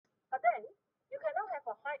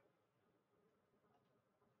height.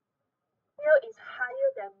 Male is higher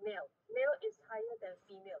than male. Male is higher than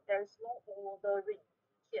female. There is no ordering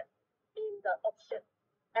here in the option.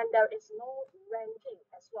 And there is no ranking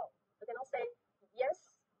as well. You cannot say yes,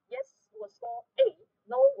 yes was for A,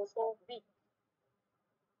 no was for B.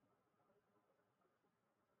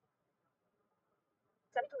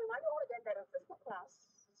 So I need to remind you all again that a physical class,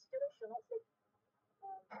 students should not say,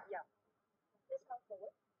 yeah, please come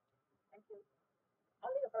forward. Thank you.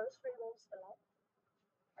 Only the first 3 rows allowed.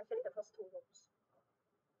 Actually, the first 2 rows.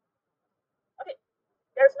 Okay,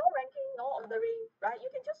 there's no ranking, no ordering, right?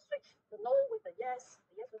 You can just switch the no with the yes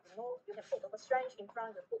with the no. You can put the strange in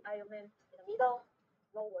front, you put Ironman in the middle.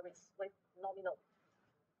 No worries with nominal.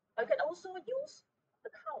 You can also use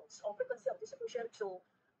the counts or frequency of distribution to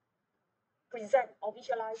present or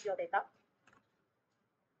visualize your data.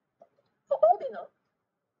 For ordinal,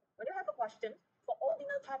 when you have a question, for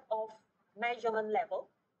ordinal type of measurement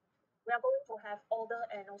level, we are going to have order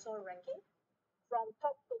and also ranking from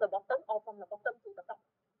top to the bottom or from the bottom to the top.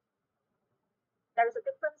 There is a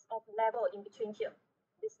difference of level in between here.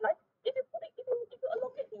 This slide, if you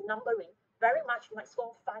allocate the numbering, very much you might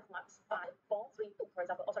score 5 marks, 5, 4, 3, 2, for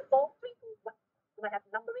example. 4, 3, 2, 1. You might have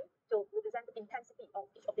numbering to represent the intensity of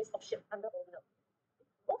each of these options under ordinal.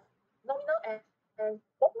 Both nominal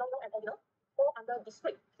and ordinal fall under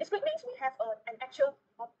discrete. Discrete means we have an actual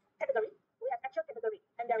category. We have actual category,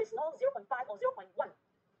 and there is no 0.5 or 0.1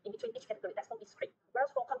 in between each category. That's called discrete. Whereas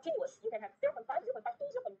for continuous, you can have 0.5,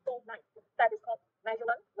 0.52, 0.49. That is called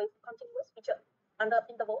measurement with continuous feature. Under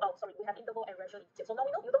interval, we have interval and ratio. So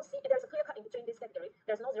nominal, you don't see there's a clear cut in between this category.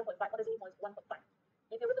 There's no 0.5. What does it mean? 1.5.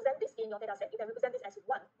 If you represent this in your data set, you can represent this as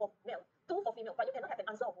 1 for male, 2 for female, but you cannot have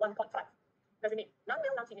an answer of 1.5. Does it mean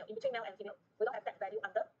non-male, non-female, in between male and female? We don't have that value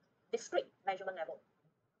under discrete measurement level.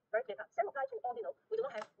 Very clear cut. Same applies to ordinal. We do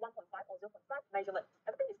not have 1.5 or 0.5 measurement.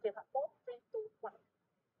 Everything is clear cut. 4, 3, 2, 1.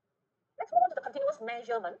 Let's move on to the continuous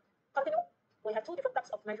measurement. Continue. We have 2 different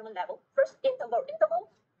types of measurement level. First, interval.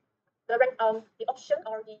 Interval, the option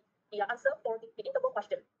or the answer for the interval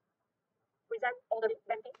question present ordering,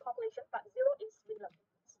 ranking, calculation, but 0 is meaningless.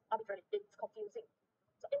 Arbitrary. It's confusing.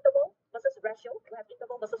 So interval versus ratio. We have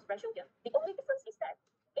interval versus ratio here. The only difference is that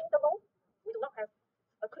interval, we do not have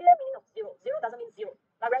a clear meaning of 0. 0 doesn't mean 0.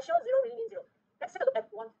 But ratio, 0 really means 0. Let's take a look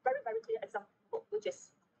at one very, very clear example, which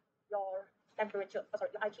is your temperature,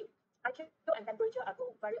 your IQ. IQ and temperature are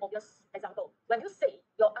 2 very obvious examples. When you say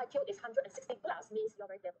your IQ is 160 plus, means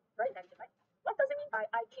you're very clever, very intelligent, right? What does it mean by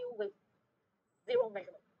IQ with 0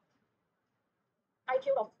 measurement?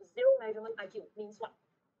 IQ of 0 measurement IQ means what?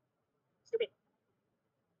 Stupid.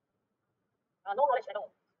 No knowledge at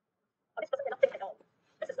all. This person cannot think at all.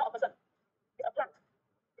 This is not a person. It's a plant.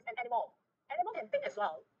 It's an animal. Animal can think as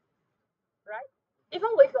well, right?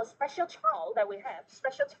 Even with your special child that we have,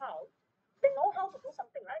 they know how to do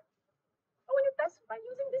something, right? But when you test by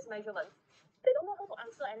using this measurement, they don't know how to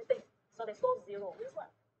answer anything. So they score 0. Means what?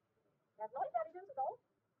 They have no intelligence at all.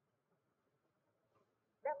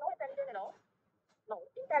 They have no intelligence at all. No.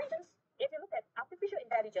 Intelligence, if you look at artificial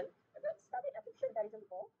intelligence, have you studied artificial intelligence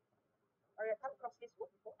before? Or you have come across this word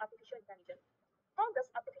before, artificial intelligence. How does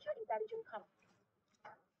artificial intelligence come?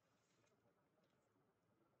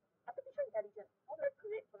 Artificial intelligence, how do I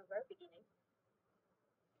create from the very beginning?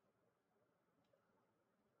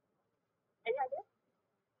 Any idea?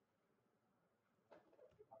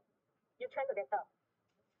 You train the data.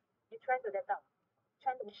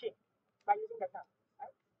 Train the machine by using data.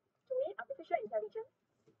 Right? To me, artificial intelligence,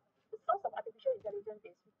 the source of artificial intelligence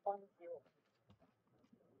is 1, 0.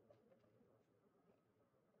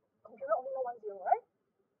 Computer only know 1, 0, right?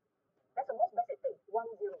 That's the most basic thing. 1,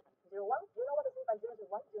 0. 0, 1. You know what is mean by 0, 0,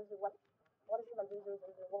 1? 0, 0, 1. What is mean by 0, 0, 0,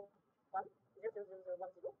 0, 1? 0, 0, 0, 0,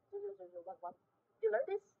 1, 0. 0, 0, 0, 1, 1. You learn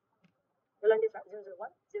this? You learn this, right? 0, 0, 1.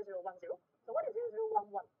 0, 0, 1, 0. So what is 0, 0, 1,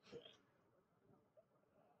 1?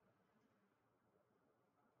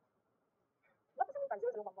 What does it mean by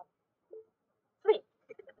 0, 0, 1, 1? 3.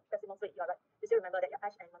 Decimal 3. You are right. You still remember that your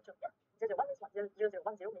hash and mantra. Yeah. 0, 0, 1 means 1. 0, 0, 0,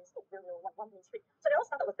 1, 0 means 2. 0, 0, 1, 1 means 3. So they all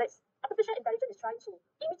started with this. Artificial intelligence is trying to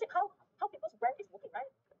imitate how people's brain is working,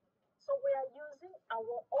 right? So we are using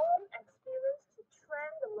our own experience to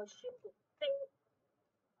train the machine to think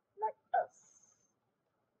like us.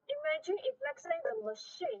 Imagine if, let's say, the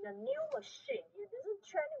machine, a new machine, it doesn't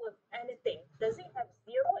train it with anything. Does it have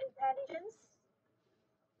 0 intelligence?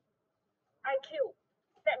 IQ.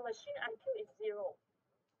 That machine IQ is 0.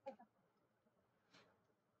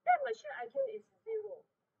 That machine IQ is 0.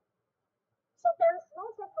 So there is no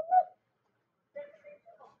separate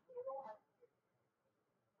definition of 0 IQ.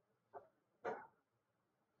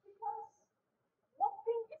 Because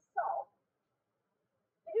walking itself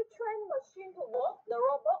them to work, the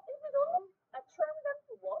robot, if we don't train them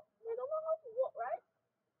to work, we don't know how to work, right?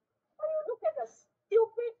 When you look at the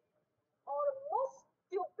stupid or the most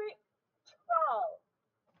stupid child,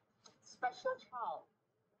 special child,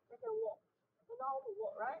 they can walk, they know how to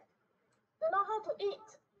walk, right? They know how to eat.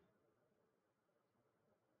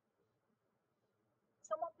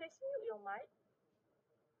 Someone please mute your mic.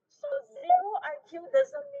 So zero IQ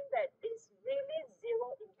doesn't mean that it's really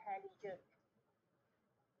zero intelligence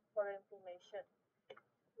for information.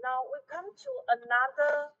 Now we come to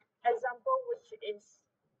another example, which is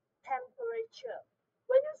temperature.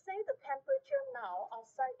 When you say the temperature now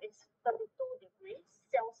outside is 32 degrees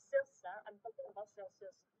Celsius, I'm talking about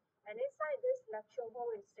Celsius, and inside this lecture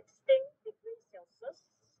hall is 16 degrees Celsius.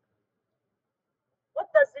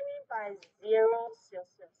 What does it mean by 0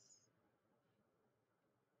 Celsius?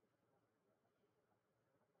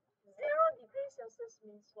 0 degrees Celsius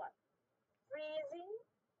means what? Freezing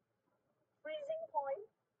point.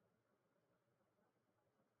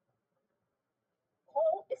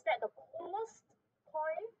 Cold, is that the coolest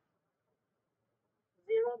point?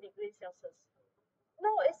 0 degrees Celsius. No,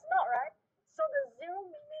 it's not, right? So the zero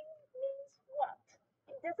meaning means what?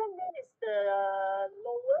 It doesn't mean it's the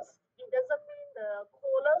lowest. It doesn't mean the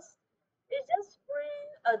coolest. It just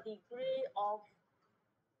brings a degree of,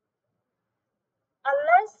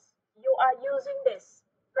 unless you are using this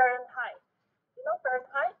Fahrenheit. You know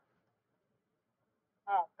Fahrenheit?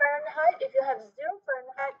 Fahrenheit, if you have 0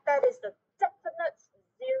 Fahrenheit, that is the definite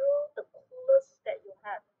zero, the coolest that you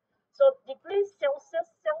have. So degrees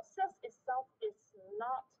Celsius, Celsius itself is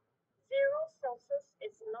not 0 Celsius,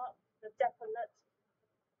 is not the definite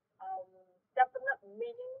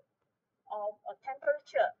meaning of a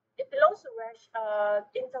temperature. It belongs to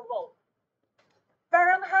interval.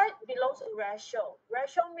 Fahrenheit belongs to ratio.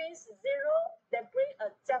 Ratio means zero that bring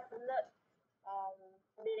a definite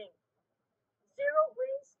meaning. Zero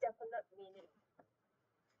brings definite meaning.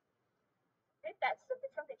 Okay, that's the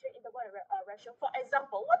difference between interval and ratio. For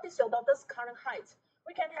example, what is your daughter's current height?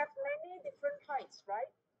 We can have many different heights, right?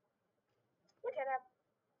 We can have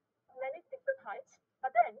many different heights,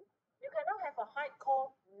 but then you cannot have a height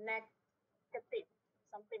called negative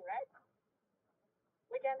something, right?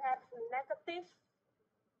 We can have negative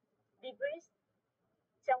degrees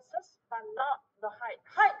Celsius, but not the height.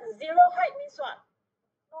 Height, 0 height means what?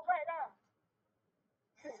 No height lah.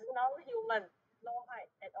 This is non-human, no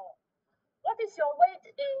height at all. What is your weight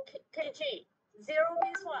in kg? 0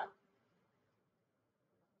 means what?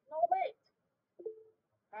 No weight,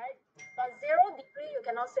 right? But 0 degree, you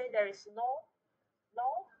cannot say there is no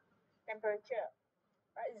temperature.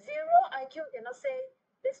 Right? 0 IQ, you cannot say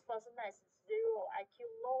this person has 0 IQ,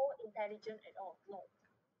 no intelligence at all. No.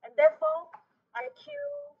 And therefore, IQ,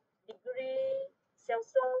 degree,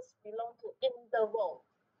 Celsius belong to interval.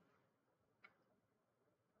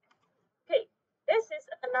 Okay, this is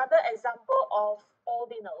another example of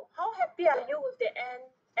ordinal. How happy are you with the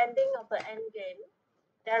ending of the end game?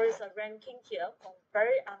 There is a ranking here from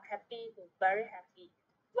very unhappy to very happy.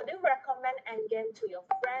 Would you recommend endgame to your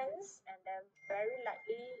friends? And then very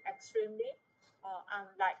likely, extremely,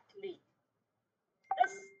 unlikely.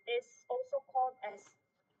 This is also called as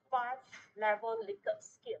 5-level Likert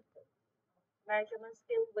scale, measurement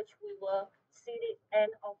scale, which we will see at the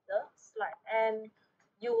end of the slide. And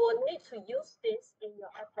you will need to use this in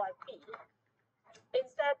your FYP.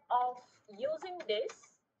 Instead of using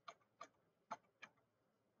this,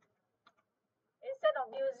 instead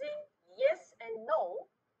of using yes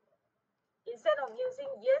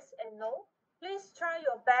and no, please try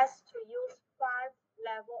your best to use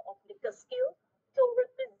 5-level of Likert scale to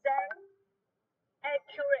represent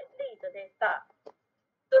accurately the data,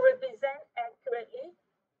 to represent accurately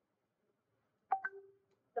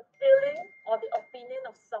the feeling or the opinion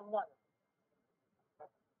of someone.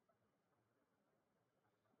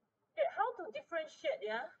 Okay, how to differentiate,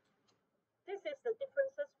 yeah? This is the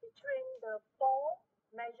differences between the 4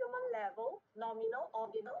 measurement level, nominal,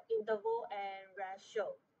 ordinal, interval, and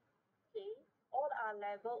ratio. Okay, all are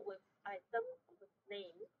labeled with item with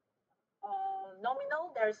name.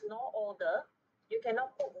 Nominal, there is no order. You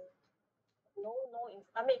cannot put no you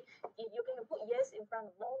can put yes in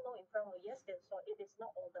front of no in front of yes, and so it is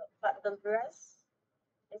not ordered. But the rest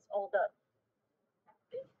is ordered.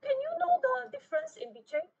 Can you know the difference in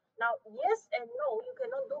between? Now, yes and no, you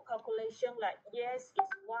cannot do calculation like yes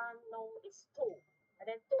is 1, no is 2.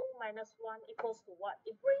 And then 2 minus 1 equals to what?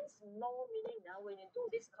 It brings no meaning now when you do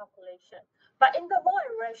this calculation. But interval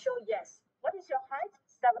and ratio, yes. What is your height?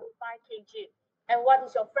 75 kg. And what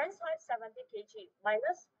is your friend's height? 70 kg.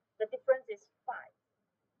 Minus, the difference is 5.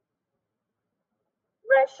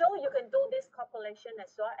 Ratio, you can do this calculation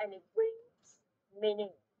as well, and it brings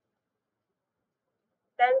meaning.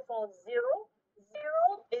 Then for zero, zero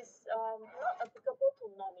is not applicable to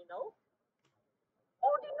nominal.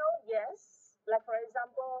 Ordinal, yes. Like for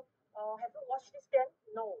example, have you watched this game?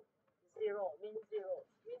 No. Zero means zero.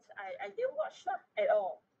 Means I didn't watch lah at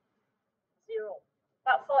all. Zero.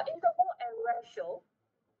 But for interval and ratio,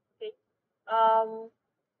 okay, um,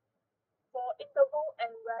 for interval and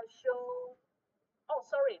ratio, oh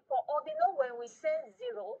sorry, for ordinal when we say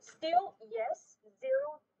zero, still yes,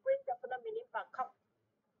 zero bring definite meaning, but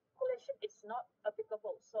calculation is not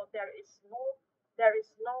applicable. So there is no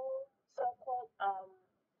so-called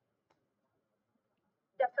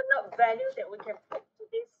definite value that we can put to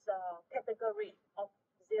this category of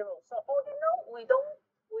zero. So ordinal we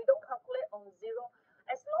don't calculate on zero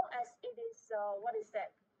as long as it is what is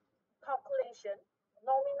that calculation.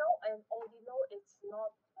 Nominal and ordinal it's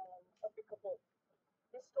not applicable.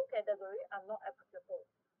 These two categories are not applicable.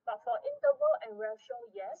 But for interval and ratio,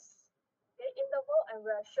 yes. Okay, interval and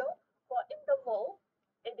ratio. For interval,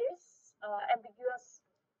 it is ambiguous,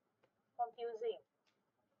 confusing,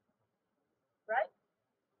 right?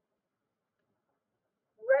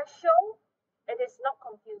 Ratio, it is not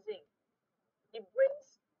confusing. It brings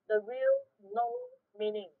the real no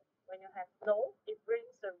meaning. When you have no, it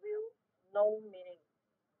brings the real no meaning.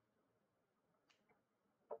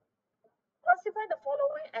 Classify the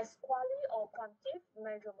following as quali or quantitative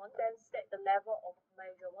measurement, then state the level of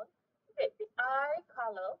measurement. Okay, the eye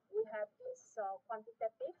color, we have this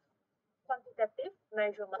quantitative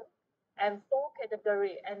measurement and four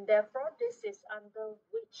category, and therefore this is under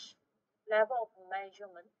which level of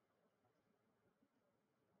measurement?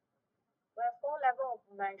 We have four level of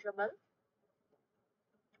measurement: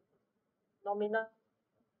 nominal,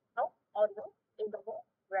 ordinal, interval,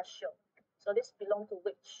 ratio. So this belong to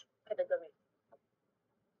which category?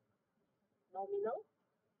 Nominal,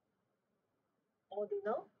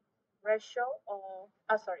 ordinal, ratio, or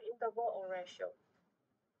sorry, interval or ratio?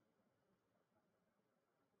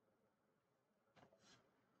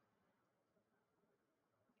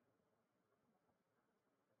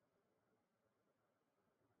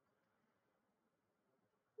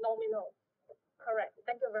 Nominal. Correct.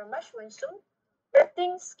 Thank you very much, Wensu.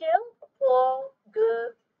 Rating scale for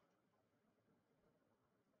good.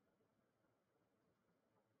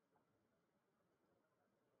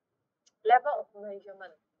 Level of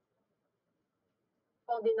measurement.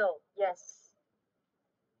 Ordinal. Yes.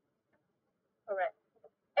 Correct.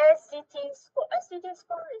 SCT score. SCT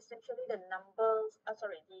score is actually the numbers.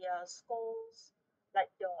 The scores, like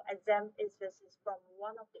your exam is this is from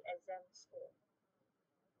one of the exam score.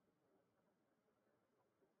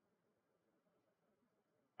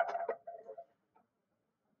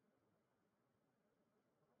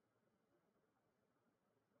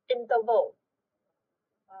 Interval.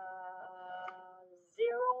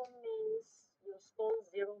 Zero means you score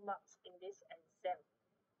 0 marks in this exam.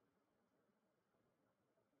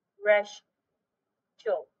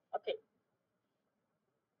 Ratio. Okay.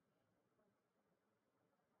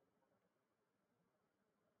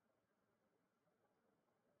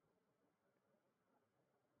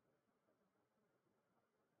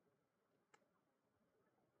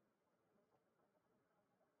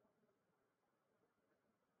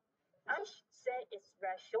 I should say it's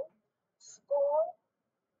ratio. Score.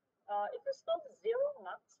 If you score 0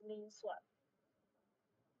 marks means what?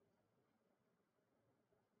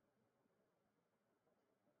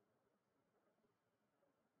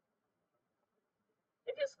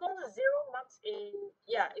 If you score 0 marks in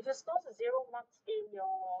if you score 0 marks in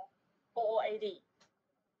your OOAD,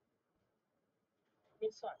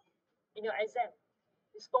 means what? In your exam,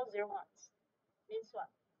 you score 0 marks, means what?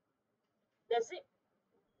 Does it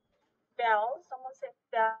fail? Someone said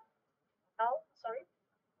fail. Sorry,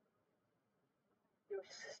 you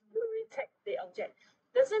you retake the object.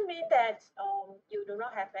 Does it mean that you do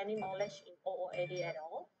not have any knowledge in OOAD at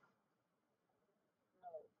all? No.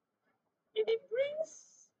 If it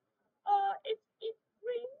brings it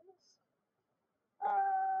brings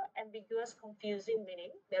ambiguous, confusing meaning,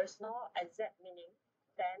 there's no exact meaning,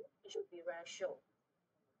 then it should be ratio.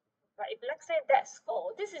 Right? If let's say that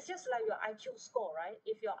score, this is just like your IQ score, right?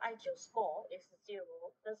 If your IQ score is 0,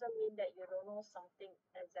 doesn't mean that you don't know something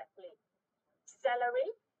exactly. Salary,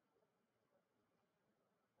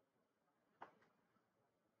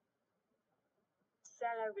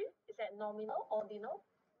 is that nominal, ordinal?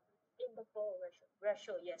 Interval,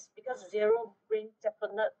 ratio, yes, because 0 brings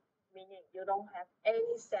definite meaning. You don't have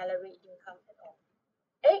any salary income at all.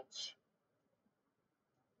 Age,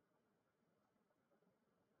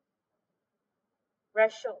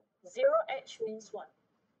 ratio. 0 age means what?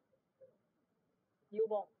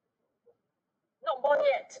 Newborn. Not born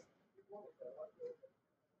yet.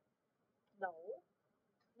 No.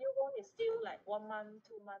 Newborn is still like 1 month,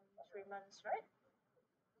 2 months, 3 months, right?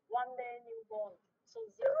 1 day newborn. So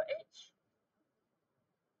zero age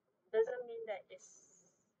doesn't mean that it's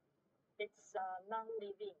a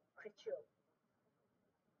non-living creature,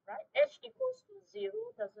 right? Age equals to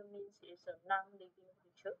zero doesn't mean it's a non-living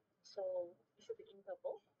creature. So it should be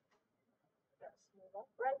interval. Let's move on.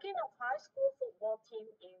 Ranking of high school football team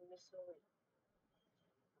in Missouri.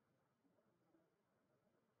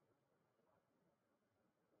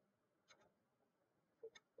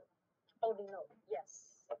 Ordinal.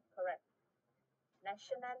 Yes, correct.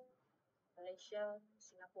 National, Malaysian,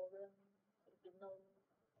 Singaporean, Filipino,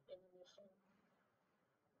 Indonesian.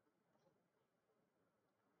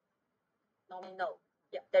 Nominal.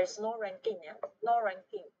 Yeah, there's no ranking. Yeah, no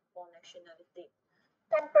ranking for nationality.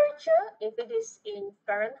 Temperature, if it is in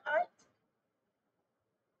Fahrenheit,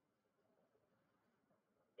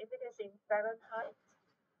 if it is in Fahrenheit,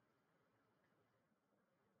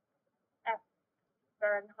 F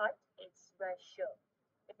Fahrenheit, it's ratio.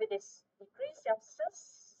 If it is degree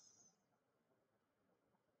Celsius,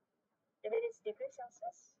 if it is degree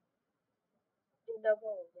Celsius,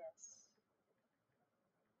 interval, yes.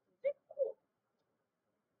 Zip code,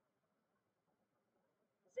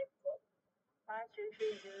 zip code,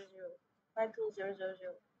 53300,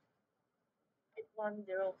 52000,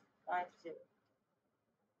 81050.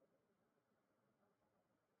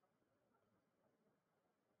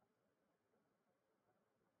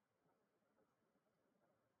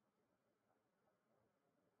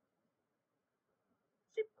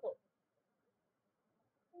 Zip code.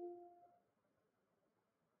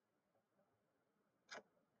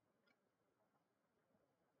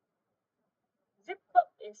 Zip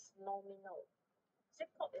code is nominal. Zip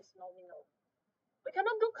code is nominal. We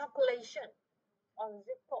cannot do calculation on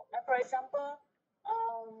zip code. Like for example,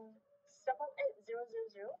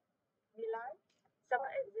 78000 Nilai,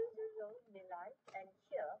 78000 Nilai, and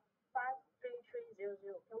here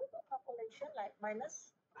 53300. Can we do calculation like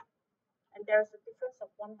minus? And there's a difference of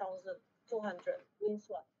 1200. Means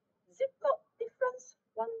what? Zip code difference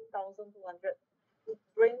 1200. It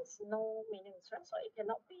brings no meanings, right? So it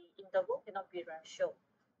cannot be interval, cannot be ratio.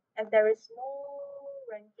 And there is no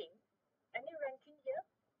ranking. Any ranking here?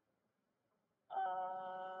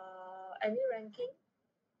 Any ranking?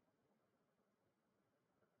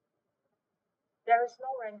 There is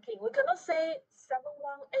no ranking. We cannot say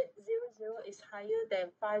 71800 is higher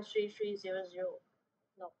than 53300.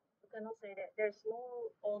 No, we cannot say that. There's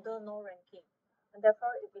no order, no ranking. And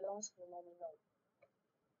therefore it belongs to nominal.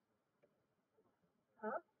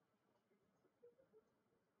 Huh?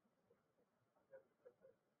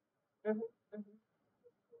 Mm-hmm, mm-hmm.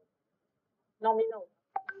 Nominal.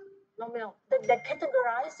 Nominal. They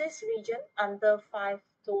categorize this region under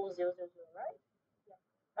 52000, right? Yeah.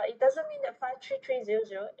 But it doesn't mean that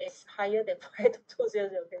 53300 is higher than 52000.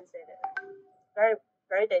 You can say that. Very,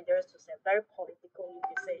 very dangerous to say. Very political if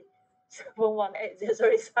you say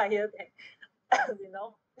 71800 is higher than,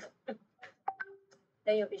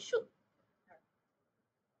 then you'll be shoot.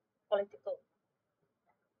 Political.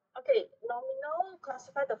 Okay, nominal,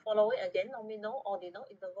 classify the following again: nominal, ordinal,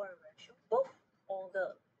 interval, and ratio. Both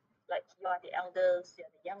order. Like you are the eldest, you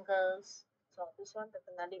are the youngest. So this one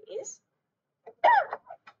definitely is.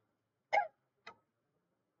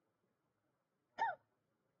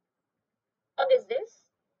 What is this?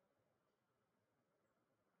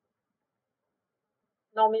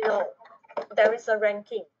 Nominal. There is a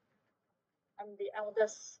ranking. I'm the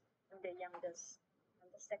eldest, I'm the youngest. I'm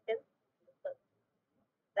the second, I'm the third.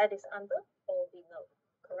 That is under ordinal.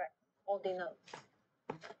 Correct. Ordinal.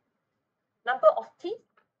 Number of teeth.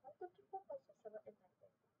 1, 2, 3, 4, 5, 6, 7, 8,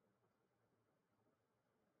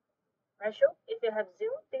 9, 10. Ratio. If you have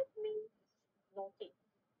zero teeth, means no teeth.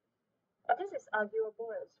 But this is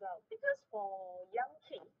arguable as well because for young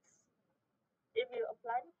kids, if you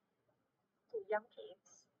apply to young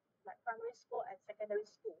kids, like primary school and secondary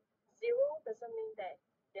school, zero doesn't mean that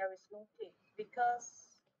there is no teeth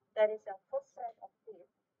because that is their first set of teeth.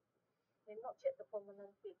 They not yet the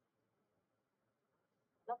permanent teeth.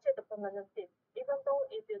 Not yet the permanent teeth. Even though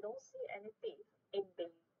if you don't see any teeth in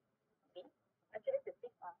baby, actually the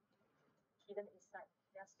teeth are hidden inside.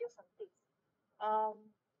 There are still some teeth.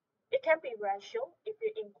 Um, it can be ratio if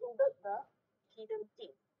you included the hidden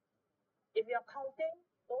teeth. If you are counting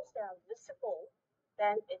those that are visible,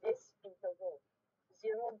 then it is interval.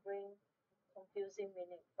 Zero bring confusing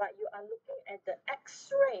meaning. But you are looking at the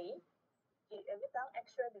X-ray. Have you done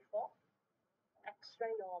X-ray before?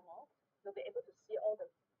 X-ray your mouth. You'll be able to see all the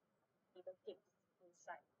hidden teeth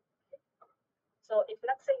inside. Okay? So if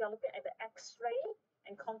let's say you're looking at the X-ray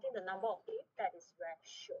and counting the number of teeth, that is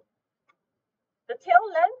ratio. The tail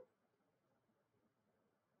length,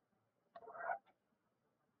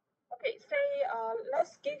 okay, say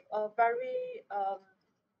let's give a very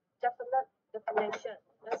definite definition.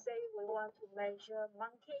 Let's say we want to measure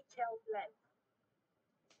monkey tail length.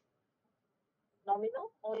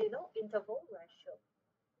 Nominal or interval ratio.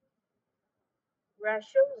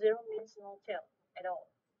 Ratio 0 means no tail at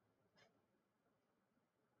all.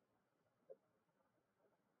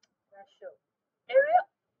 Ratio. Area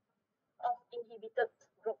of inhibited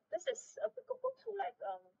growth. This is applicable to like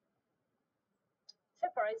say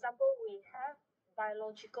for example we have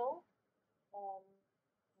biological um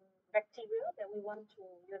bacteria that we want to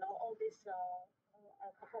all this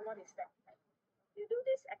what is that? You do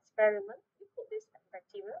this experiment, you put this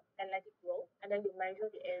bacteria and let it grow, and then you measure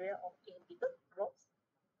the area of inhibited growth.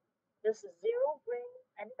 Does zero bring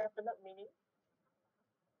any definite meaning?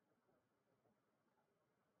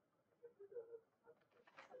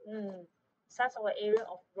 Size of area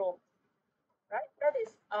of growth, right? That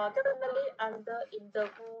is definitely under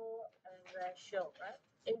interval and ratio, right?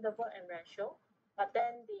 Interval and ratio. But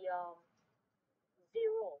then the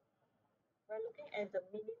zero, we're looking at the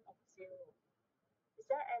meaning of zero. Is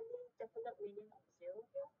there any definite meaning of zero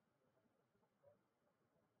here?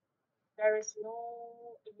 There is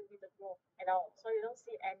no inhibited growth at all, so you don't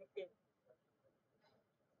see anything.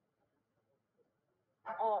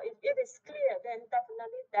 Or if it is clear, then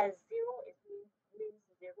definitely that zero means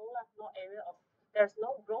zero, no area of there's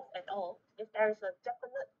no growth at all. If there is a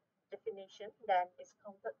definite definition, then it's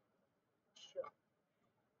counted. Sure.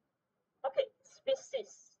 Okay,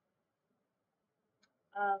 species.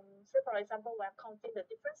 So for example, we're counting the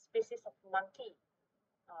different species of monkey,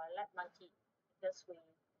 like monkey, because we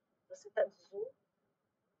visited zoo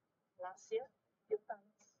last year a few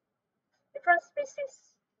times. Different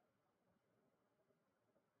species.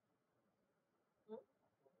 Hmm?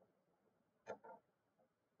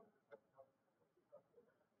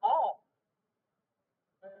 Oh,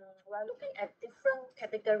 we're looking at different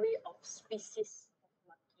category of species of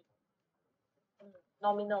monkey.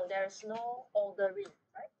 Nominal, there's no ordering,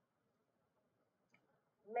 right?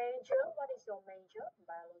 Major, what is your major?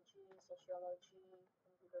 Biology, sociology,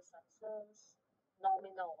 computer sciences.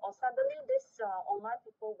 Nominal. Or suddenly this online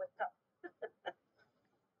people wake up.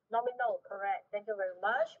 Nominal, correct. Thank you very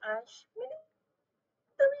much. Ash,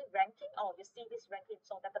 military ranking. Oh, you see this ranking,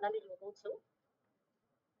 so definitely you will go to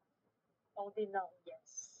ordinal.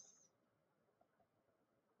 Yes.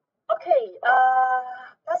 Okay.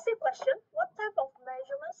 Passive question. What type of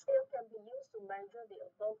measurement scale can be used to measure the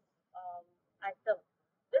above item?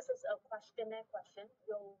 This is a questionnaire question.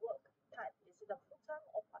 Your work type, is it a full-time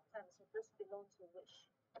or part-time? So this belongs to which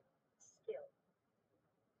scale?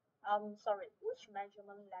 Sorry, which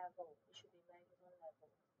measurement level? It should be measurement level.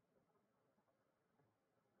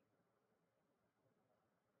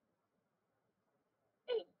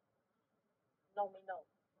 A, nominal.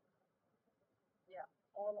 Yeah,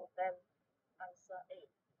 all of them answer A.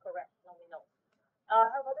 Correct, nominal.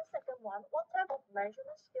 How about the second one? What type of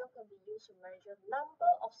measurement scale can be used to measure number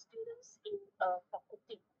of students in a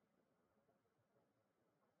faculty?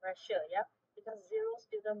 Ratio, yeah? Because zero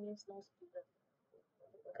student means no student.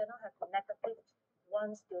 You cannot have negative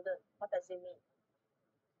one student. What does it mean?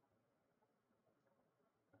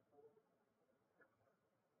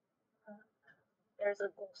 There's a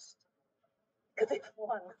ghost. Negative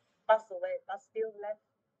one passed away, but still left.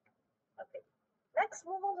 Okay. Next,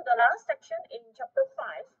 move on to the last section in chapter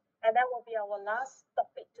 5, and that will be our last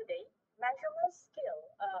topic today. Measurement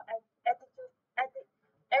skill,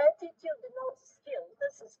 attitude denotes skill.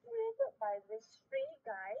 This is created by these three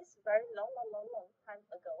guys very long time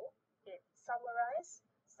ago. It summarize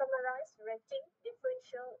rating,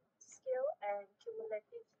 differential skill, and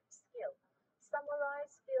cumulative skill.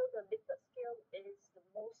 Summarize skill, the liquid skill is the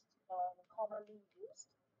most commonly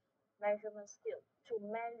used measurement skill to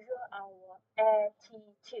measure our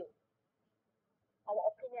attitude, our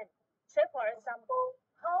opinion. Say, for example,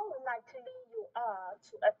 how likely you are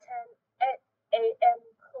to attend 8 a.m.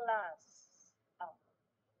 class. Oh,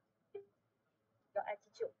 your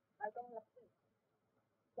attitude. I don't like you.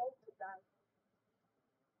 Go to die.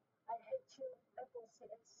 I hate you,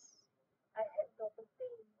 FOCS. I hate your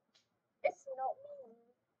thing. It's not me.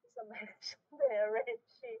 It's a marriage.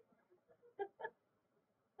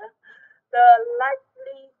 The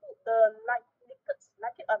likelihood,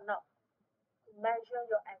 like it or not, measure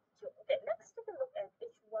your attitude. Okay, let's take a look at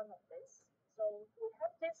each one of this. So we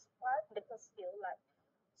have this five little skill like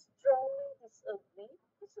strongly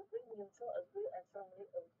disagree, neutral agree, and strongly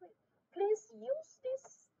agree. Please use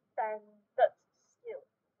these standards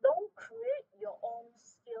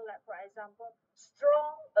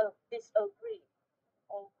strong disagree,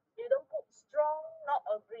 or you don't put strong not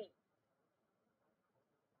agree.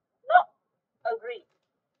 Not agree.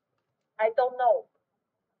 I don't know.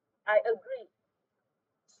 I agree.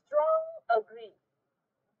 Strong agree.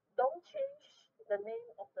 Don't change the name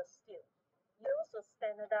of the skill. Use a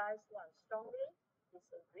standardized one. Strongly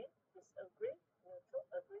disagree, disagree, neutral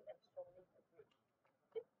agree, and strongly agree.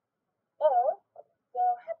 Okay? Or for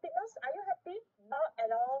happiness, are you happy? Not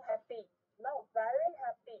at all happy. Not very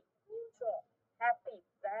happy. Neutral. Happy.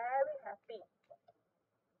 Very happy.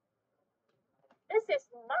 This is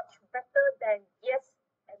much better than yes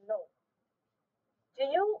and no. Do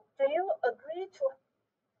you agree to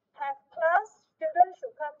have class? Students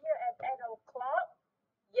should come here at 8 o'clock.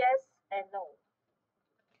 Yes and no.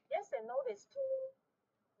 Yes and no is too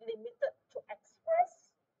limited to express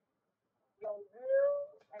your real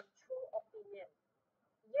and true opinion.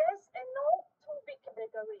 Yes and no, two big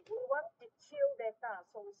category. We want detailed data,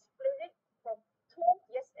 so we split it from two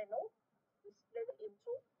yes and no. We split it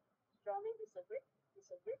into strongly disagree,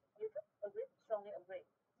 disagree, neutral, agree, strongly agree.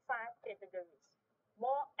 5 categories.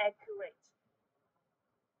 More accurate.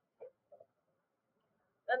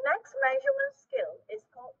 The next measurement scale is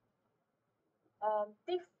called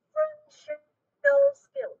differential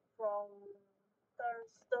scale from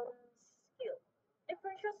Thurston scale.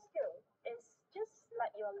 Differential scale is just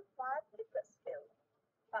like your 5 Likert scale,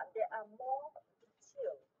 but there are more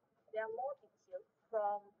detailed. They are more detailed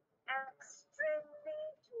from extremely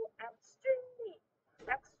to extremely,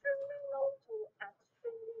 extremely no to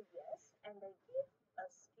extremely yes, and they give a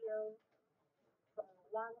scale from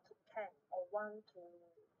 1 to 10 or 1 to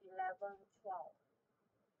 11, 12.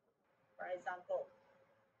 For example,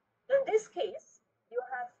 in this case, you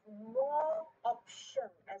have more option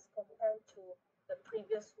as compared to the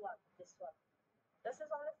previous one, this one. This is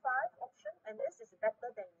only 5 options, and this is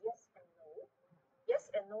better than yes and no.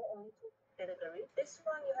 Yes and no only 2 category. This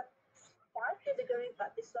one you have 5 category,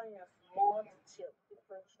 but this one you have more detailed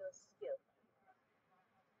differential skill.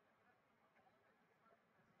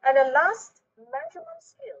 And the last measurement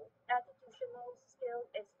skill, attitudinal skill,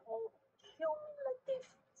 is called cumulative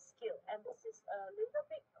skill, and this is a little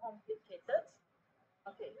bit complicated.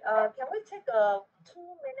 Okay, can we take a 2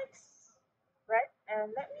 minutes break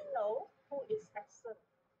and let me know who is excellent?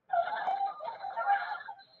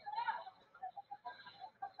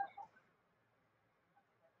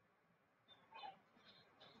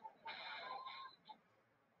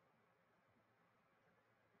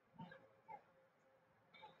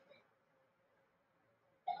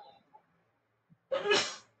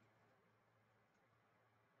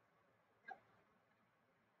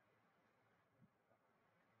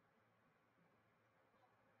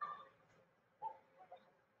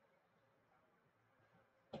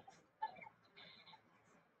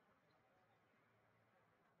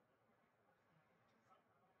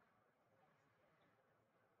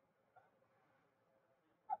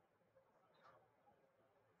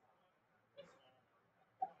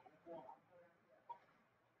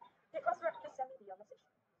 Okay, classwork, please send me your message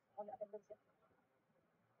on your attendance here.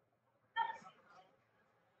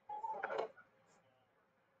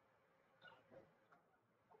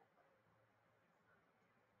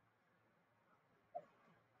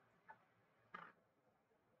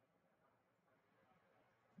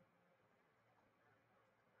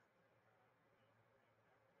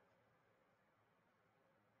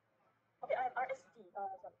 Okay, I have RST.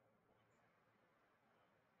 Sorry.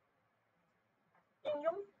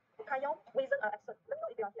 Inyum, Kayao, Wizard are excellent. Let me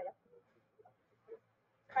know if you are here. Yeah?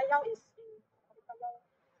 Kayao is in, okay, Kayao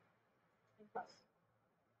in class.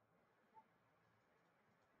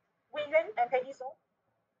 Wei Yuan and Peggy So,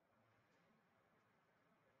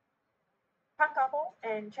 Pan Kaho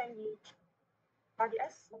and Chen Yi,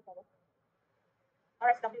 RDS, no problem.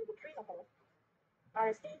 RSW group 3, no problem.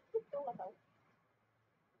 RST group 2, no problem.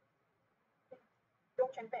 Zhou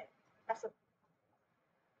Chen Pei, excellent.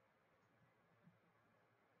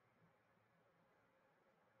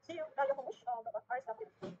 See you. You're from which RSW?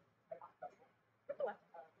 Group 2, what's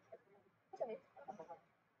your name?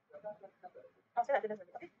 I'll say that attendance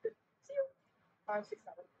already. Okay, good. See you. 5, 6,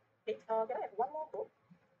 7, 8. Can I have one more group?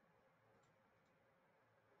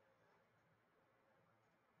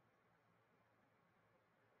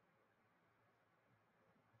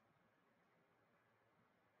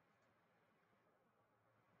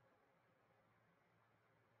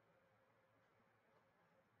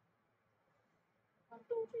 1,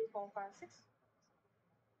 2, 3, 4, 5, 6.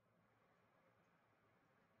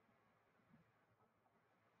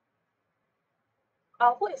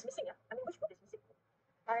 Who is missing? I mean, which group is missing?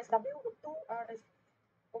 RSW group 2, RS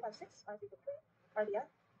 4, 5, 6, RC group 3, RDI.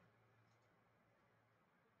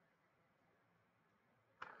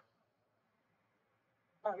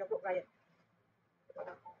 your group, right?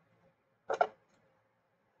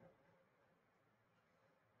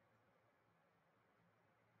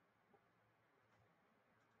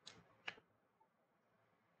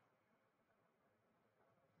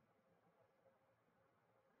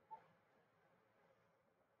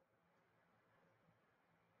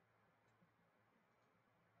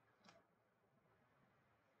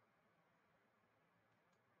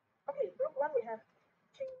 Okay, group one we have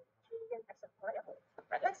Qi and accent, correct?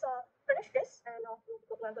 Right, let's finish this and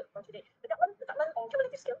group one good for today. The gut one or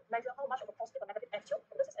cumulative skill measure how much of a positive or negative attitude.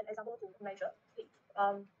 This is an example to measure. Okay.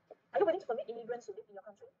 Are you willing to permit immigrants to live in your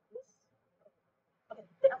country? Yes. Okay.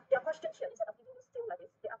 There are questions here. Instead of giving you still like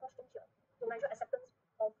this, there are questions here to measure acceptance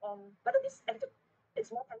of whether this attitude is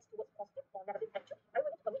more tends towards positive or negative attitude. Are you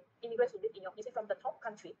willing to permit immigrants to live in your, you see, from the top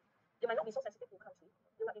country? You might not be so sensitive to country.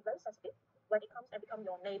 You might be very sensitive when it comes and become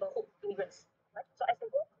your neighborhood immigrants. Right? So as they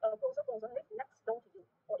go closer, live next door to you,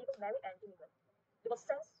 or even marry an immigrant, you will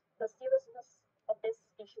sense the seriousness of this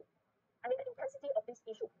issue. I mean the intensity of this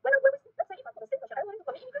issue. When we let's say if I put the same question, are you willing to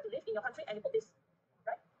permit immigrants to live in your country and you put this,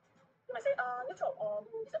 right? You might say neutral or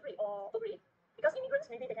disagree or agree. Because immigrants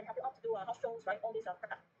maybe they can help you out to do house shows, right? All these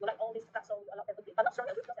you like all these so you allow everything. But not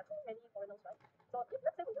strongly agree because there are too many foreigners, right? So if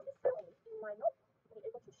let's say we use this skill only, you might not be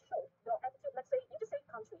able to show your attitude. Let's say you just say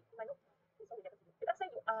country, you might not be so negative. If let's say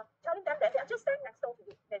you are telling them that they are just standing next door to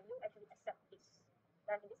you, then you actually accept this.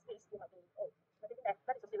 Then in this case you might be I think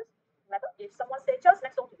that is a serious matter. If someone stays just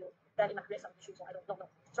next door to you, then it might create some issues. So I don't know.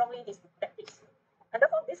 Strongly this that case. And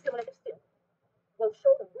therefore this cumulative skill will show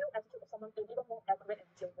the real attitude of someone in even more accurate and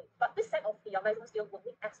detailed way. But this set of the measurement skill will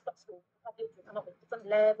need experts to help you to come up with different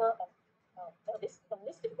level of all this, from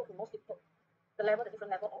least difficult to most difficult, the different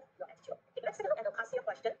level of your attitude. Okay, let's take a look at the past year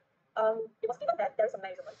question. It was given that there is a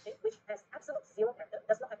measurement, okay, which has absolute zero character,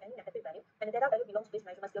 does not have any negative value, and the data value belongs to this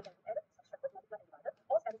measurement skill can be added, subtracted, multiplied, and divided.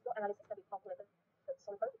 All statistical analysis can be calculated.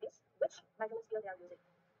 So refer to this, which measurement skill they are using.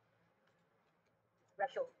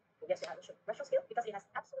 Ratio. Yes, they are ratio. Ratio skill because it has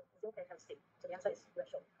absolute zero characteristic. So the answer is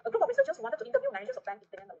ratio. A group of researchers wanted to interview managers of banks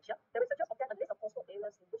in Malaysia. The researchers obtained a list of postcode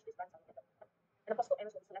areas in which these banks are located. And the postcode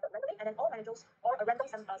areas will be selected randomly, and then all managers or a random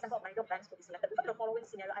sample of manager banks will be selected. Look at the following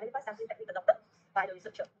scenario. Identify sampling technique adopted by the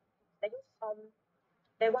researcher. They use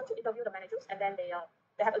they want to interview the managers, and then they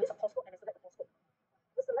have a list of postcode and they select the postcode.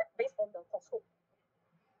 They select based on the postcode.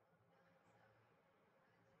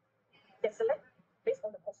 They select based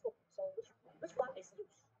on the postcode. So which one is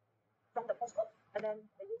used from the postcode, and then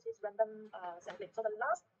they use this random sampling. So the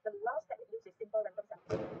last that it uses is simple random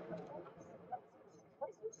sampling. What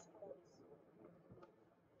is used for this?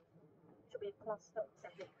 Should be cluster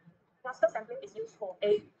sampling. Cluster sampling is used for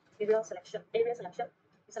area selection. Area selection,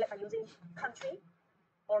 you select by using country,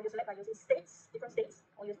 or you select by using states, different states,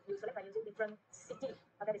 or you select by using different city.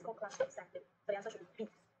 And that is called cluster sampling. So the answer should be B.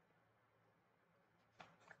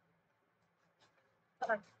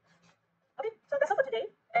 Okay. Okay, so that's all for today.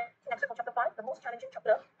 And next week for chapter 5, the most challenging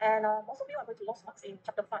chapter. And most of you are going to lose marks in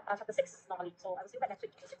chapter 6 normally. So I will see you back next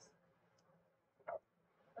week, chapter 6. Bye,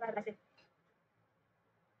 have a nice day.